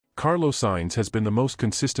Carlos Sainz has been the most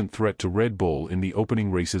consistent threat to Red Bull in the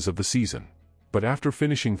opening races of the season. But after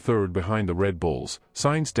finishing third behind the Red Bulls,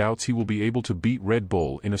 Sainz doubts he will be able to beat Red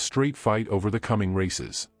Bull in a straight fight over the coming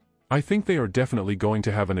races. I think they are definitely going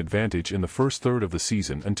to have an advantage in the first third of the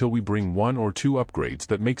season until we bring one or two upgrades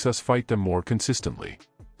that makes us fight them more consistently.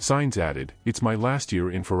 Sainz added, "It's my last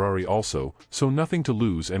year in Ferrari also, so nothing to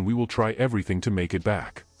lose and we will try everything to make it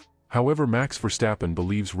back." However, Max Verstappen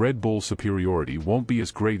believes Red Bull's superiority won't be as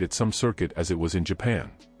great at some circuit as it was in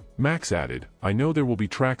Japan. Max added, "I know there will be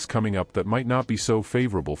tracks coming up that might not be so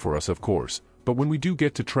favorable for us, of course, but when we do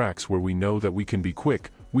get to tracks where we know that we can be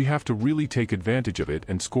quick, we have to really take advantage of it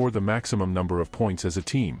and score the maximum number of points as a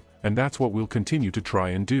team, and that's what we'll continue to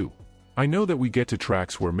try and do. I know that we get to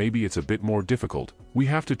tracks where maybe it's a bit more difficult, we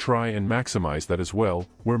have to try and maximize that as well,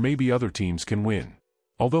 where maybe other teams can win."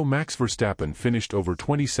 Although Max Verstappen finished over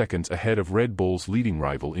 20 seconds ahead of Red Bull's leading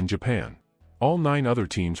rival in Japan, all 9 other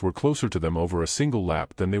teams were closer to them over a single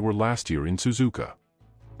lap than they were last year in Suzuka.